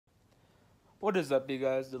What is up, you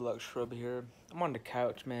guys? DeluxeShruB here. I'm on the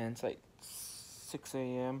couch, man. It's like 6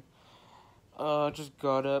 a.m. Just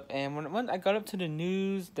got up, and when I got up to the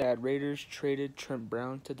news that Raiders traded Trent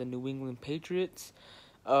Brown to the New England Patriots,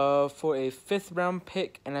 for a 5th-round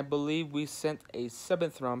pick, and I believe we sent a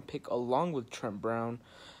 7th-round pick along with Trent Brown.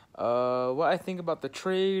 What I think about the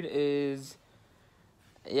trade is,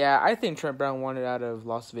 yeah, I think Trent Brown wanted out of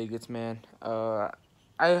Las Vegas, man. I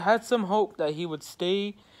had some hope that he would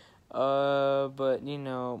stay. But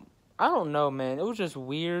I don't know, man. It was just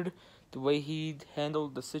weird the way he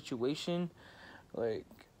handled the situation. Like,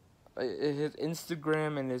 his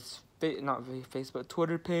Instagram and his not Facebook,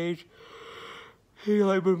 Twitter page. He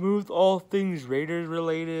removed all things Raiders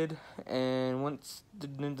related, and once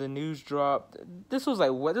the news dropped, this was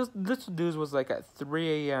like what this news was like at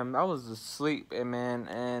 3 a.m. I was asleep, man,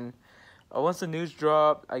 and once the news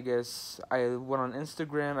dropped, I guess I went on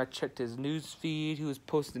Instagram. I checked his news feed. He was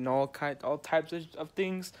posting all types of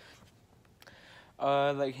things,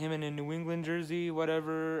 like him in a New England jersey,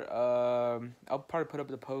 whatever. I'll probably put up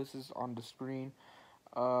the posts on the screen.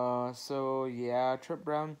 So yeah, Trent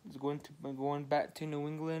Brown is going back to New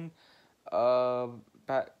England.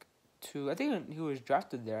 Back to, I think he was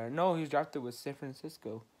drafted there. No, he was drafted with San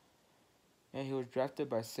Francisco. And he was drafted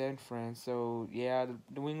by San Fran. So yeah,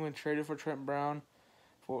 the New England traded for Trent Brown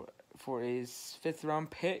for his 5th-round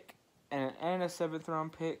pick and a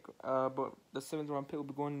 7th-round pick. But the 7th-round pick will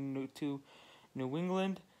be going to New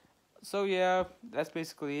England. So yeah, that's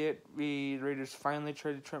basically it. The Raiders finally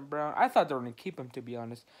traded Trent Brown. I thought they were gonna keep him, to be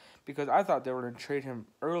honest, because I thought they were gonna trade him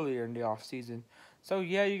earlier in the offseason. So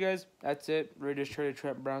yeah, you guys, that's it. Raiders traded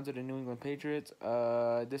Trent Brown to the New England Patriots.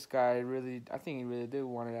 This guy really, I think he really did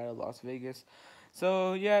want it out of Las Vegas.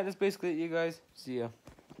 So yeah, that's basically it, you guys. See ya.